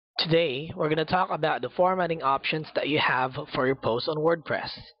Today, we're going to talk about the formatting options that you have for your post on WordPress.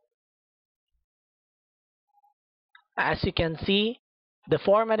 As you can see, the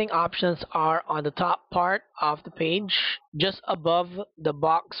formatting options are on the top part of the page, just above the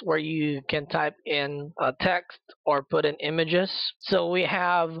box where you can type in text or put in images. So we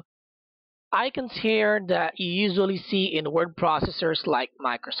have icons here that you usually see in word processors like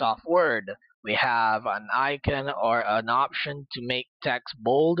Microsoft Word. We have an icon or an option to make text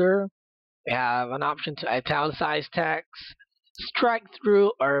bolder. We have an option to italicize text, strike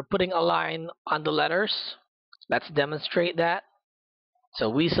through, or putting a line on the letters. Let's demonstrate that. So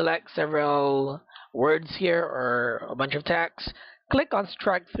we select several words here or a bunch of text, click on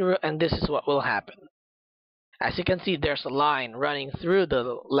strike through, and this is what will happen. As you can see, there's a line running through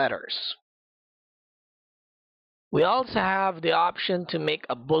the letters. We also have the option to make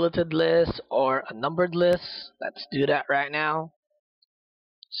a bulleted list or a numbered list. Let's do that right now.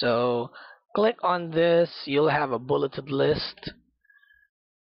 So click on this, you'll have a bulleted list.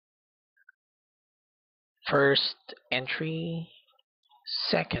 First entry,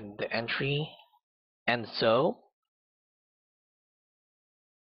 second entry, and so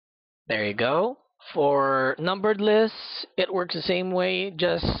there you go. For numbered lists, it works the same way,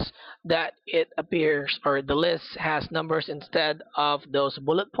 just that it appears, or the list has numbers instead of those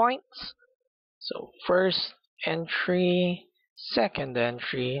bullet points. So first entry, second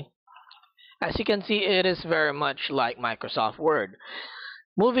entry. As you can see, it is very much like Microsoft Word.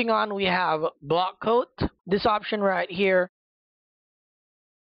 Moving on, we have block quote. This option right here,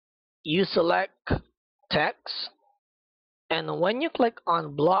 you select text, and when you click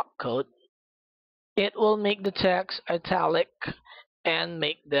on block quote, it will make the text italic and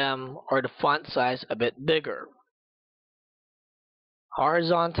make them, or the font size, a bit bigger.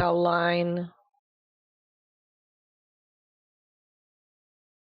 Horizontal line.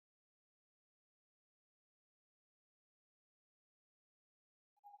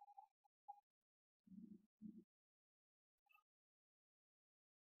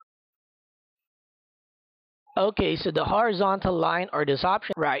 Okay, so the horizontal line, or this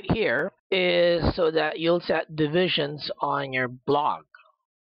option right here, is so that you'll set divisions on your blog.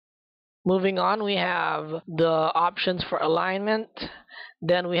 Moving on, we have the options for alignment.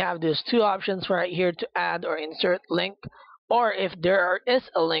 Then we have these two options right here to add or insert link. Or if there is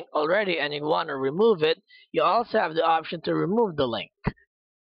a link already and you want to remove it, you also have the option to remove the link.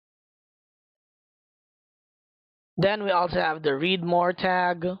 Then we also have the read more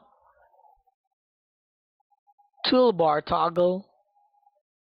tag, toolbar toggle,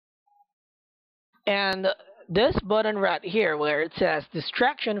 and this button right here where it says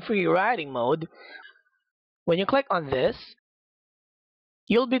distraction-free writing mode. When you click on this,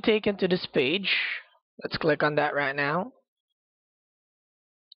 you'll be taken to this page. Let's click on that right now.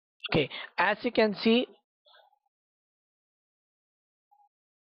 Okay, as you can see,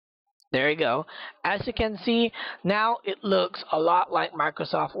 there you go. As you can see, now it looks a lot like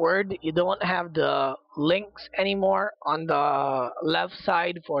Microsoft Word. You don't have the links anymore on the left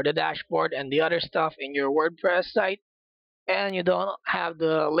side for the dashboard and the other stuff in your WordPress site. And you don't have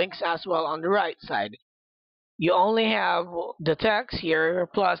the links as well on the right side. You only have the text here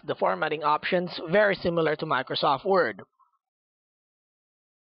plus the formatting options, very similar to Microsoft Word.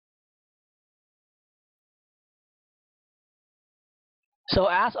 So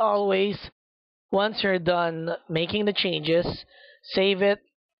as always, once you're done making the changes, save it.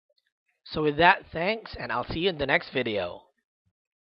 So with that, thanks, and I'll see you in the next video.